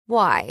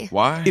Why?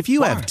 Why? If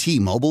you Why? have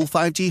T-Mobile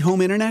 5G home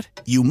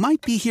internet, you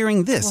might be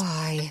hearing this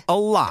Why? a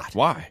lot.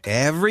 Why?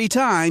 Every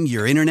time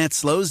your internet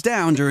slows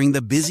down during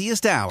the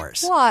busiest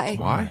hours. Why?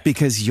 Why?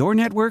 Because your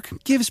network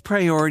gives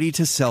priority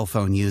to cell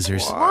phone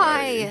users.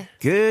 Why?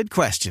 Good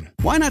question.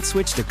 Why not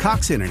switch to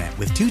Cox Internet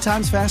with 2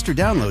 times faster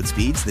download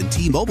speeds than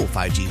T-Mobile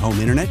 5G home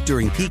internet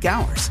during peak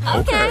hours?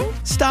 Okay.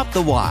 Stop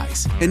the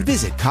whys and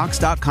visit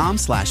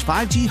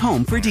cox.com/5G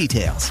home for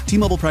details.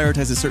 T-Mobile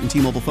prioritizes certain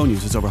T-Mobile phone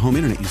users over home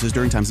internet users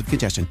during times of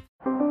congestion.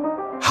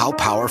 How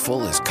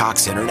powerful is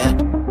Cox Internet?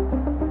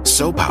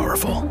 So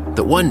powerful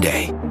that one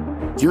day,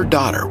 your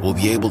daughter will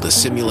be able to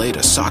simulate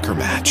a soccer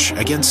match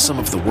against some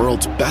of the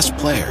world's best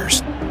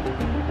players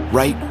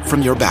right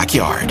from your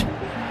backyard.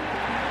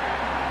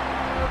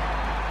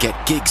 Get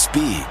gig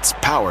speeds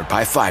powered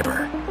by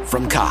fiber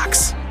from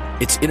Cox.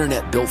 It's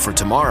internet built for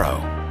tomorrow,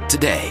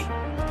 today.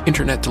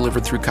 Internet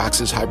delivered through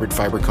Cox's hybrid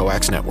fiber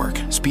coax network.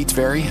 Speeds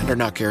vary and are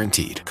not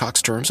guaranteed.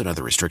 Cox terms and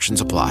other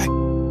restrictions apply.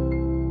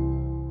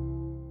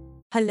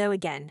 Hello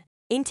again.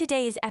 In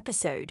today's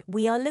episode,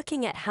 we are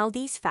looking at how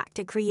these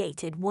Factor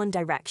created One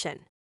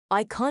Direction.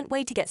 I can't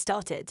wait to get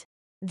started.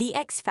 The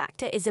X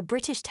Factor is a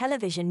British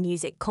television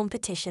music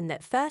competition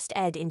that first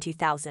aired in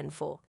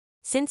 2004.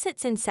 Since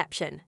its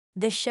inception,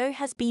 the show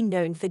has been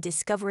known for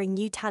discovering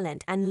new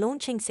talent and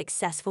launching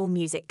successful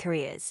music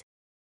careers.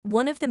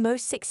 One of the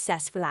most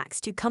successful acts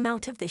to come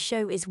out of the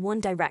show is One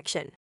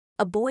Direction,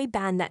 a boy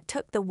band that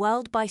took the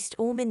world by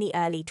storm in the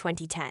early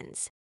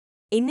 2010s.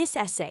 In this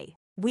essay,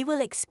 we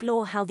will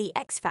explore how the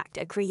X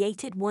Factor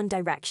created One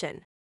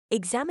Direction,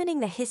 examining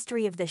the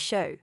history of the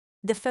show,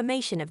 the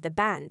formation of the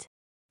band,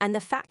 and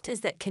the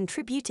factors that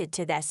contributed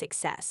to their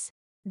success.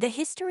 The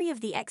history of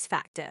the X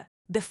Factor.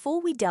 Before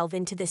we delve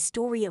into the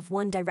story of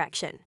One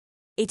Direction,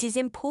 it is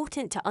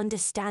important to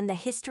understand the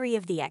history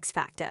of the X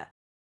Factor.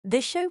 The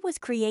show was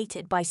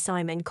created by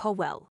Simon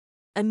Cowell,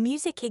 a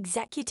music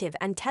executive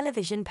and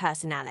television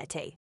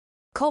personality.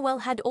 Cowell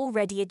had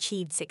already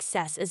achieved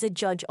success as a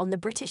judge on the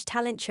British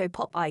talent show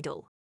Pop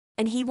Idol,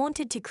 and he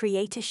wanted to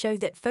create a show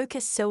that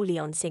focused solely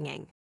on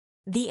singing.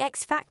 The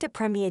X Factor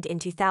premiered in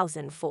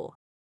 2004,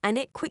 and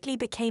it quickly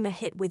became a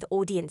hit with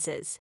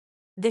audiences.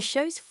 The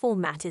show's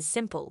format is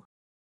simple.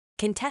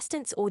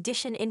 Contestants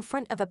audition in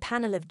front of a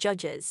panel of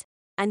judges,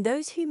 and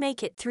those who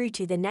make it through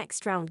to the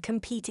next round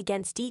compete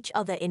against each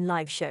other in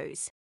live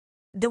shows.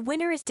 The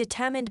winner is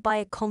determined by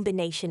a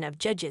combination of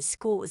judges'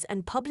 scores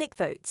and public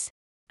votes,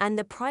 and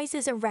the prize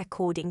is a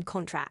recording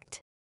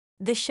contract.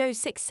 The show's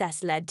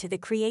success led to the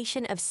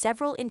creation of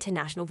several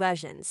international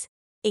versions,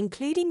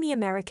 including the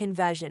American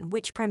version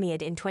which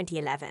premiered in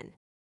 2011.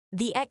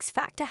 The X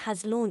Factor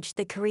has launched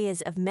the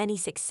careers of many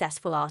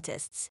successful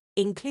artists,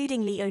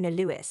 including Leona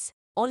Lewis,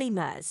 Ollie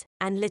Murs,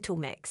 and Little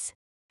Mix.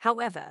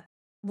 However,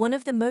 one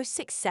of the most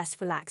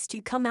successful acts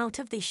to come out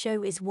of the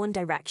show is One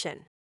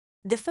Direction.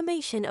 The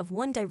formation of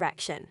One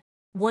Direction.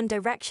 One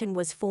Direction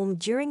was formed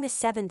during the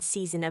 7th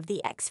season of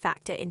the X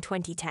Factor in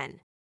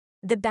 2010.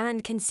 The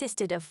band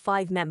consisted of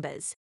 5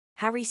 members: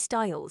 Harry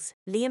Styles,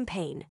 Liam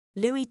Payne,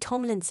 Louis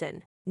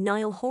Tomlinson,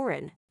 Niall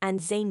Horan,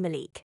 and Zayn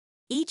Malik.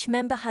 Each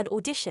member had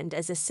auditioned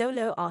as a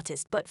solo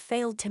artist but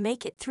failed to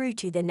make it through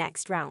to the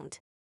next round.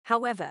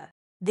 However,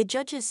 the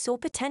judges saw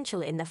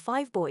potential in the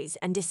 5 boys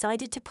and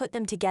decided to put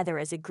them together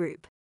as a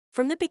group.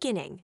 From the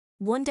beginning,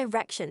 One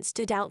Direction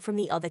stood out from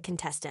the other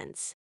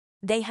contestants.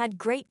 They had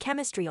great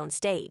chemistry on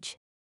stage,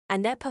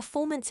 and their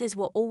performances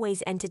were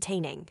always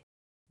entertaining.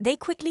 They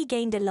quickly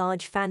gained a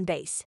large fan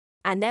base,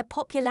 and their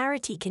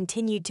popularity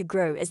continued to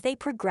grow as they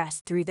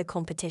progressed through the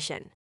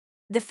competition.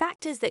 The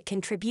factors that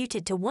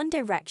contributed to One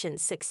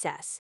Direction's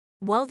success.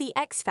 While the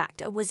X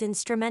Factor was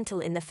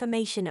instrumental in the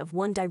formation of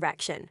One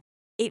Direction,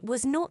 it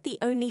was not the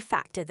only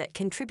factor that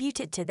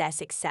contributed to their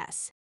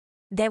success.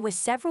 There were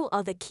several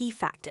other key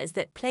factors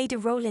that played a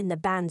role in the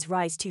band's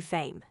rise to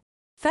fame.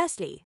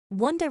 Firstly,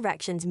 One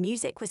Direction's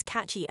music was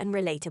catchy and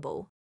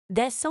relatable.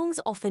 Their songs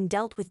often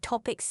dealt with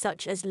topics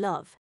such as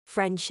love,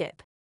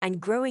 friendship,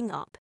 and growing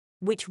up,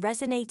 which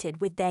resonated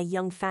with their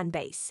young fan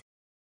base.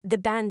 The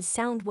band's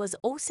sound was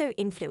also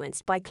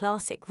influenced by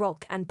classic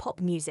rock and pop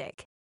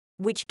music,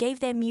 which gave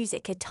their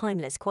music a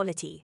timeless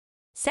quality.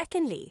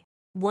 Secondly,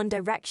 One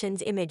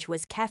Direction's image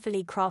was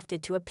carefully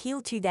crafted to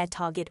appeal to their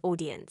target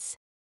audience.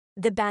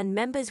 The band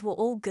members were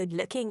all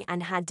good-looking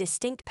and had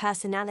distinct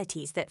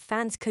personalities that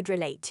fans could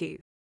relate to.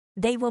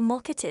 They were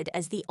marketed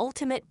as the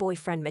ultimate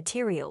boyfriend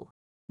material,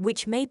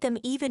 which made them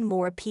even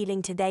more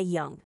appealing to their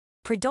young,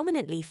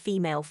 predominantly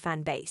female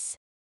fan base.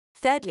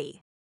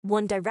 Thirdly,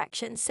 One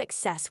Direction's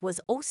success was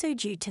also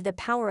due to the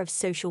power of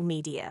social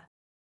media.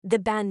 The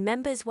band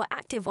members were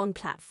active on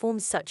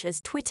platforms such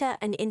as Twitter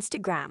and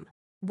Instagram,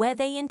 where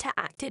they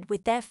interacted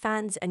with their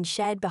fans and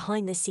shared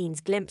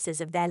behind-the-scenes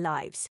glimpses of their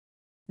lives.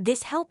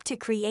 This helped to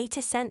create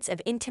a sense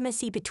of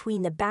intimacy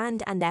between the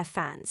band and their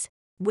fans,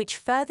 which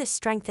further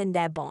strengthened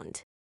their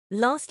bond.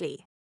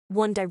 Lastly,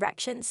 One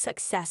Direction's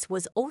success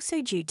was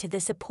also due to the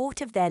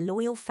support of their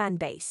loyal fan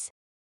base.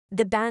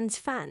 The band's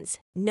fans,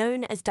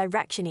 known as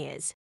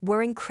Directioneers,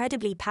 were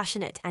incredibly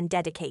passionate and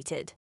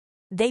dedicated.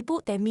 They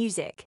bought their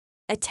music,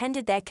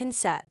 attended their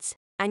concerts,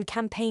 and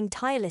campaigned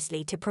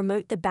tirelessly to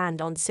promote the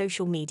band on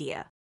social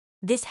media.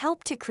 This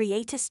helped to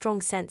create a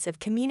strong sense of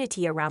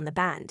community around the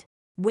band,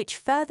 which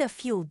further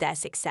fueled their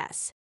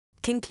success.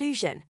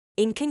 Conclusion.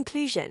 In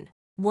conclusion,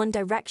 One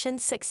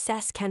Direction's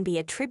success can be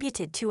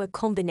attributed to a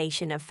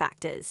combination of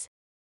factors.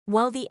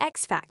 While the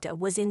X Factor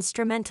was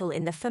instrumental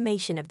in the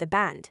formation of the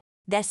band,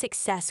 their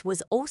success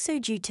was also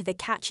due to the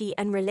catchy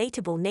and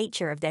relatable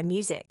nature of their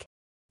music,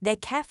 their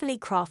carefully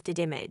crafted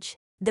image,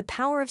 the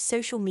power of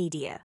social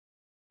media,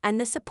 and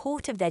the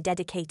support of their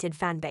dedicated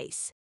fan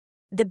base.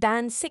 The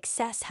band's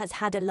success has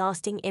had a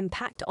lasting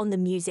impact on the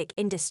music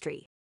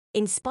industry,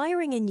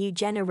 inspiring a new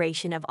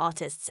generation of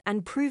artists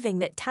and proving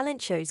that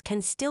talent shows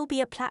can still be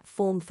a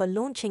platform for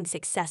launching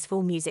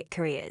successful music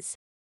careers.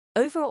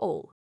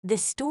 Overall, the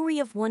story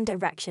of One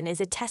Direction is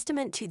a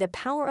testament to the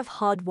power of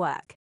hard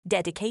work,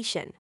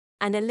 dedication,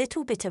 and a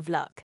little bit of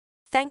luck.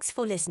 Thanks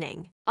for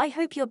listening. I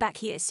hope you're back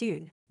here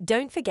soon.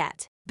 Don't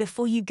forget,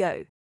 before you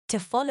go, to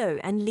follow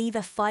and leave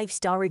a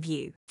 5-star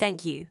review.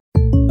 Thank you.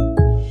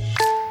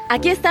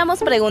 Aquí estamos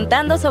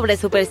preguntando sobre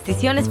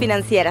supersticiones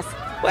financieras.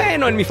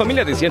 Bueno, en mi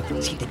familia decían,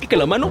 si te pica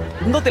la mano,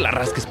 no te la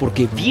rasques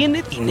porque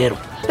viene dinero.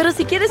 Pero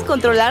si quieres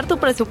controlar tu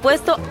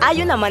presupuesto,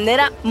 hay una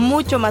manera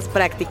mucho más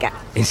práctica.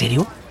 ¿En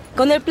serio?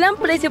 Con el plan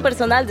Precio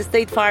Personal de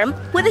State Farm,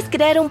 puedes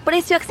crear un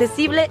precio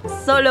accesible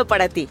solo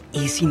para ti.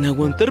 Y sin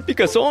aguantar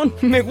picazón,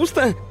 me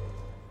gusta.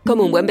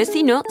 Como un buen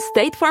vecino,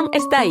 State Farm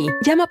está ahí.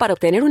 Llama para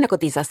obtener una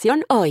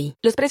cotización hoy.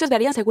 Los precios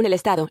varían según el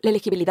estado. La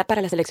elegibilidad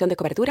para la selección de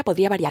cobertura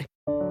podría variar.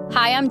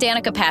 Hi, I'm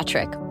Danica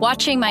Patrick.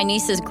 Watching my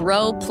nieces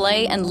grow,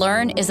 play, and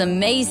learn is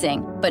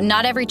amazing, but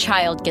not every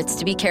child gets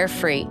to be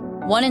carefree.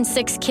 1 in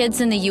 6 kids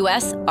in the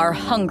U.S. are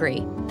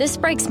hungry. This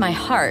breaks my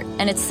heart,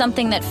 and it's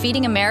something that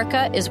Feeding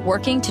America is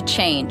working to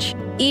change.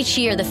 Each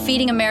year, the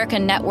Feeding America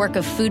network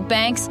of food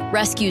banks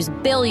rescues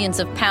billions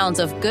of pounds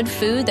of good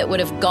food that would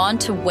have gone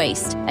to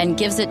waste and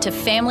gives it to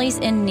families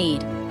in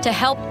need. To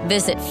help,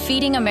 visit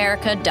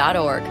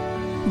feedingamerica.org.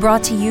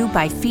 Brought to you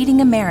by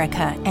Feeding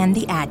America and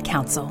the Ad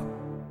Council.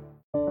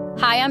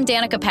 Hi, I'm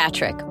Danica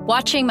Patrick.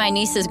 Watching my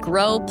nieces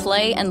grow,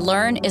 play, and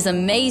learn is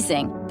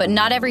amazing, but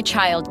not every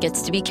child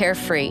gets to be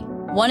carefree.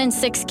 1 in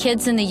 6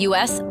 kids in the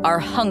U.S. are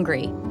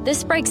hungry.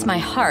 This breaks my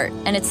heart,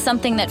 and it's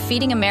something that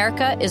Feeding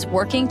America is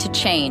working to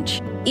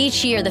change.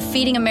 Each year, the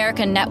Feeding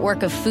America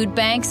network of food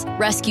banks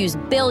rescues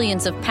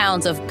billions of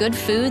pounds of good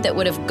food that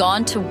would have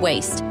gone to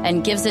waste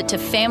and gives it to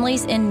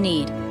families in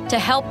need. To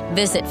help,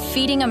 visit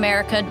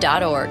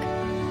feedingamerica.org.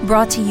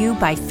 Brought to you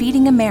by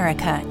Feeding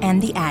America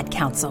and the Ad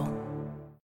Council.